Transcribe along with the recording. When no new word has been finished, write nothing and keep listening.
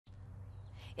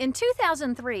In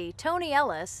 2003, Tony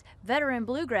Ellis, veteran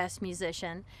bluegrass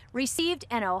musician, received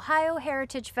an Ohio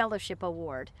Heritage Fellowship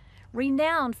Award.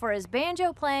 Renowned for his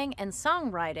banjo playing and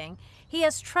songwriting, he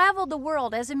has traveled the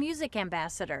world as a music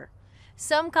ambassador.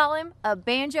 Some call him a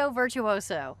banjo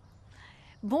virtuoso.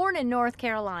 Born in North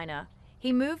Carolina,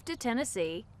 he moved to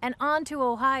Tennessee and on to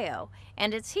Ohio,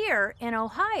 and it's here in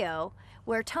Ohio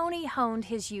where Tony honed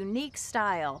his unique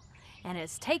style and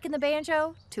has taken the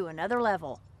banjo to another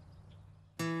level.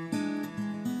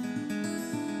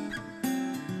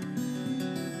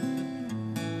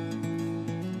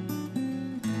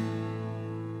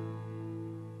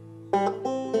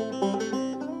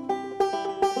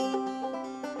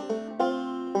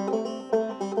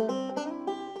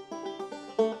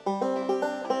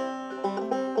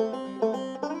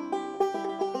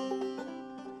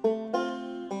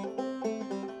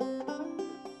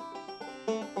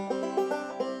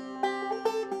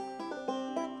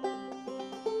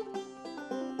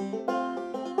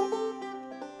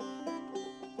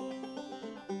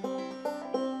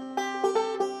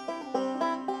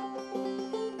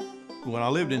 When I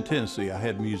lived in Tennessee, I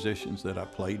had musicians that I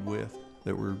played with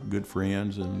that were good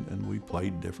friends, and we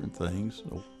played different things.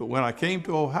 But when I came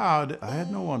to Ohio, I had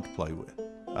no one to play with.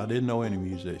 I didn't know any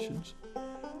musicians.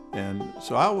 And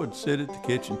so I would sit at the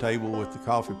kitchen table with the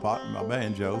coffee pot and my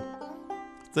banjo,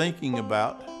 thinking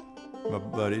about my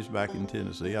buddies back in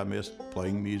Tennessee. I missed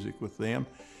playing music with them.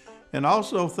 And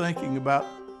also thinking about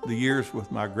the years with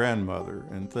my grandmother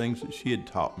and things that she had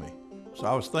taught me. So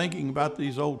I was thinking about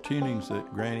these old tunings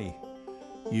that Granny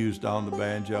used on the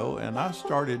banjo, and I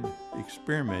started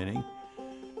experimenting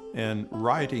and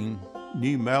writing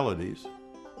new melodies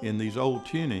in these old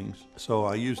tunings. So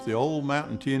I used the old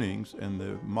mountain tunings and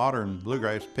the modern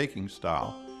bluegrass picking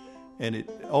style, and it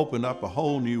opened up a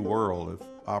whole new world of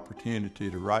opportunity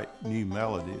to write new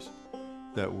melodies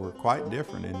that were quite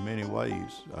different in many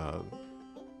ways.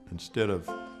 Instead of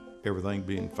everything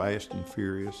being fast and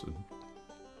furious and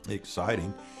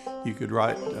exciting, you could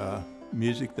write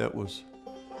music that was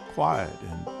quiet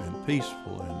and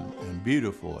peaceful and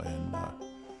beautiful, and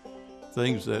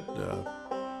things that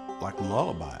like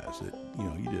lullabies that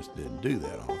you just didn't do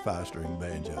that on a 5-string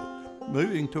banjo.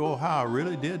 Moving to Ohio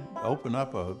really did open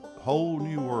up a whole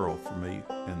new world for me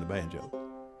in the banjo.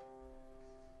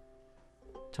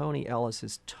 Tony Ellis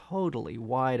is totally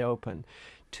wide open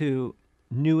to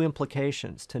new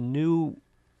implications, to new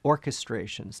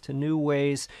orchestrations, to new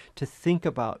ways to think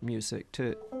about music,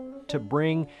 to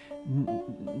bring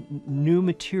new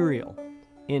material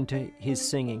into his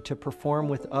singing, to perform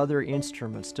with other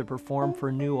instruments, to perform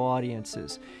for new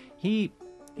audiences.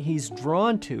 He's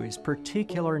drawn to, his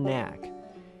particular knack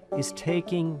is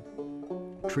taking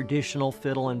traditional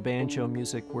fiddle and banjo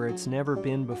music where it's never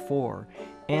been before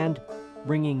and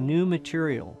bringing new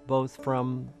material, both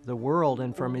from the world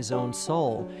and from his own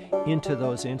soul, into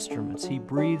those instruments. He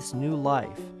breathes new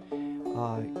life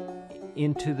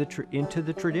into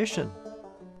the tradition.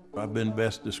 I've been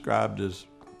best described as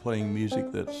playing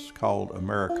music that's called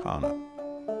Americana.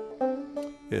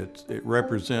 It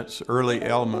represents early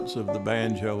elements of the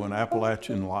banjo and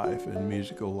Appalachian life and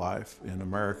musical life in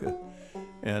America,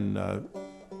 and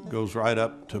goes right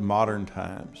up to modern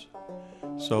times,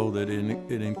 so that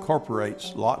it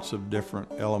incorporates lots of different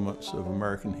elements of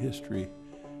American history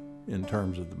in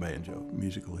terms of the banjo,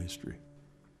 musical history.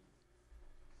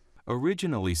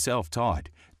 Originally self-taught,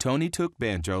 Tony took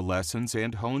banjo lessons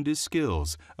and honed his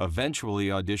skills, eventually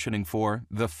auditioning for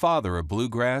the father of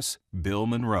bluegrass, Bill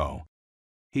Monroe.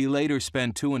 He later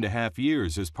spent 2.5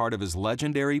 years as part of his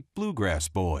legendary Bluegrass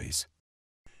Boys.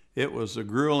 It was a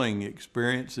grueling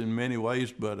experience in many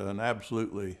ways, but an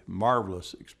absolutely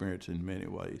marvelous experience in many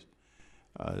ways.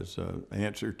 As an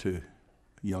answer to a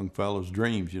young fellow's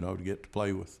dreams, to get to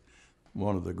play with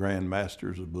one of the grand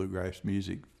masters of bluegrass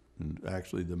music, and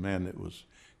actually the man that was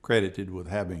credited with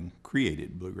having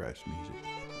created bluegrass music.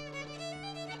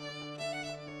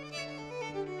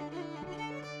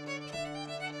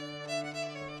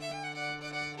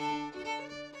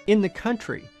 In the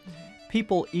country,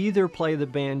 people either play the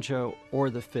banjo or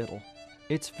the fiddle.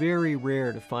 It's very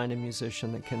rare to find a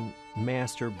musician that can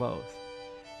master both.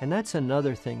 And that's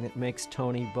another thing that makes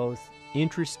Tony both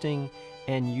interesting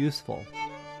and youthful.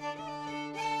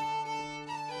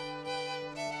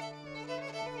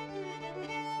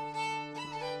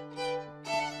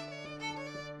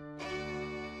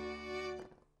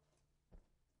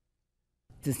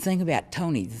 The thing about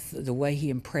Tony, the way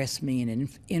he impressed me and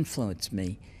influenced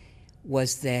me,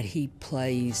 was that he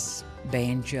plays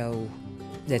banjo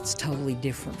that's totally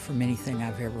different from anything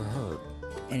I've ever heard.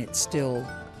 And it's still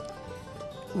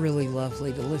really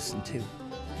lovely to listen to.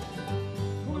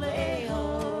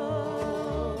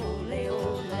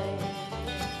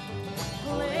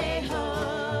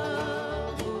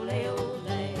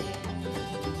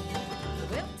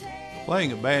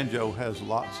 Playing a banjo has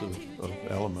lots of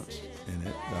elements in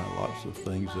it, lots of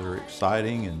things that are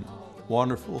exciting and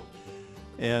wonderful.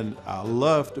 And I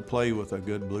love to play with a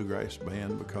good bluegrass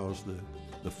band because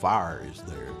the fire is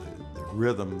there, the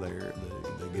rhythm there,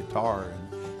 the guitar,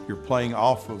 and you're playing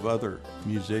off of other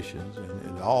musicians,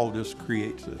 and it all just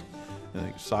creates an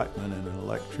excitement and an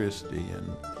electricity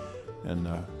and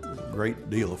a great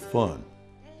deal of fun.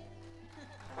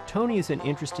 Tony is an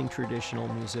interesting traditional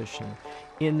musician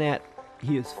in that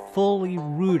he is fully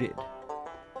rooted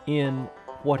in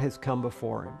what has come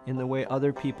before him, in the way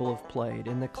other people have played,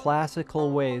 in the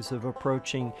classical ways of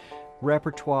approaching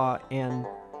repertoire and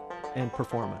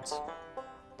performance.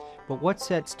 But what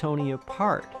sets Tony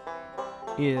apart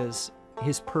is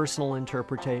his personal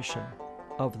interpretation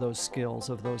of those skills,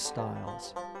 of those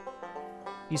styles.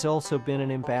 He's also been an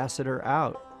ambassador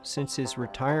out since his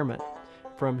retirement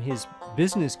from his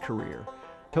business career.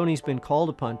 Tony's been called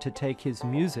upon to take his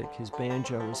music, his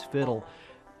banjo, his fiddle,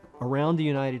 around the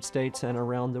United States and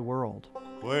around the world.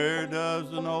 Where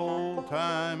does an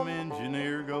old-time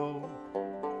engineer go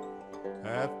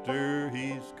after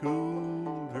he's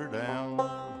cooled her down?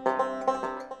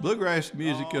 Bluegrass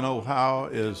music in Ohio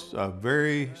is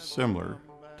very similar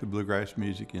to bluegrass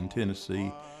music in Tennessee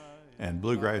and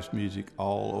bluegrass music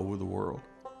all over the world.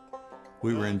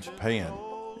 We were in Japan,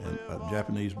 and a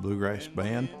Japanese bluegrass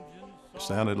band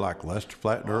sounded like Lester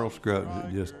Flatt and Earl Scruggs.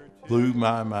 It just blew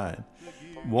my mind.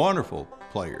 Wonderful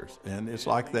players, and it's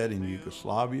like that in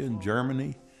Yugoslavia and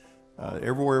Germany.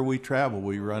 Everywhere we travel,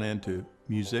 we run into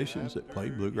musicians that play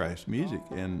bluegrass music,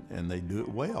 and they do it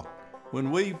well.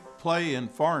 When we play in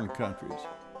foreign countries,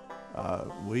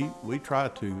 we try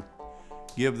to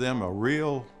give them a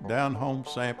real down-home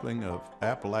sampling of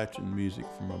Appalachian music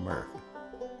from America.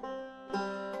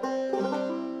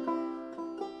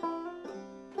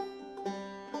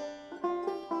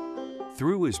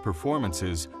 Through his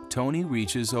performances, Tony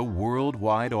reaches a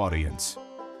worldwide audience.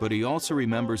 But he also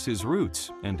remembers his roots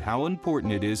and how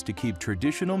important it is to keep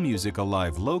traditional music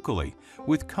alive locally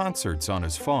with concerts on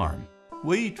his farm.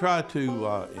 We try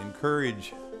to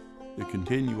encourage the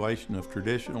continuation of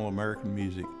traditional American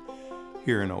music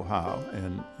here in Ohio,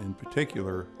 and in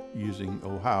particular using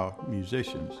Ohio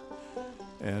musicians.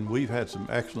 And we've had some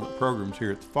excellent programs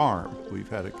here at the farm. We've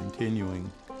had a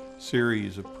continuing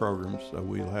series of programs.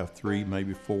 We'll have 3,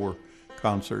 maybe 4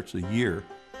 concerts a year.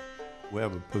 We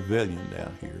have a pavilion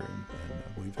down here,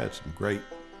 and we've had some great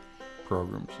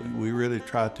programs. We really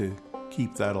try to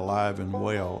keep that alive and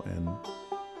well and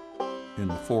in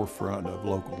the forefront of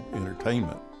local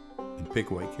entertainment in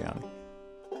Pickaway County.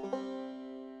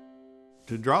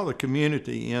 To draw the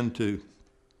community into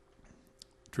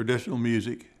traditional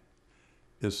music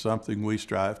is something we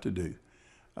strive to do.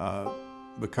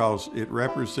 Because it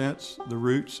represents the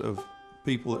roots of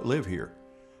people that live here.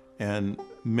 And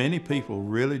many people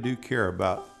really do care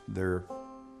about their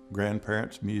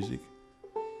grandparents' music,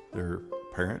 their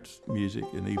parents' music,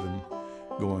 and even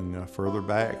going further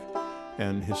back,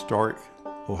 and historic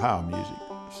Ohio music,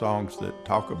 songs that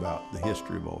talk about the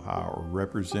history of Ohio or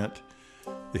represent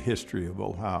the history of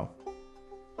Ohio.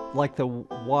 Like the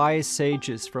wise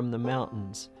sages from the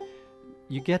mountains,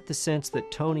 you get the sense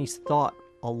that Tony's thought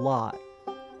a lot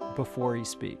before he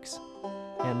speaks,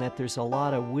 and that there's a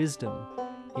lot of wisdom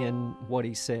in what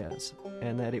he says,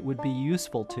 and that it would be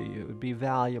useful to you, it would be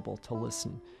valuable to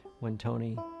listen when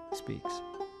Tony speaks.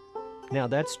 Now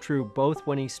that's true both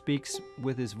when he speaks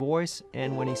with his voice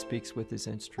and when he speaks with his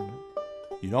instrument.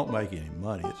 You don't make any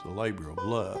money, it's a labor of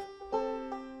love.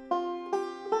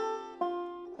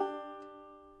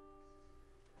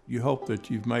 You hope that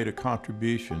you've made a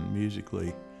contribution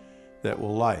musically that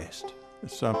will last.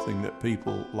 It's something that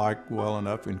people like well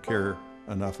enough and care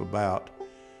enough about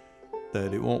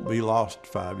that it won't be lost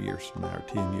 5 years from now or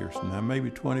 10 years from now, maybe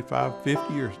 25,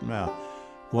 50 years from now.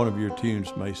 One of your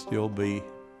tunes may still be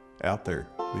out there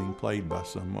being played by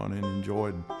someone and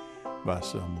enjoyed by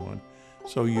someone.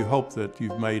 So you hope that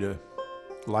you've made a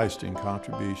lasting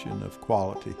contribution of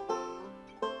quality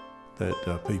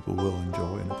that people will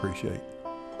enjoy and appreciate.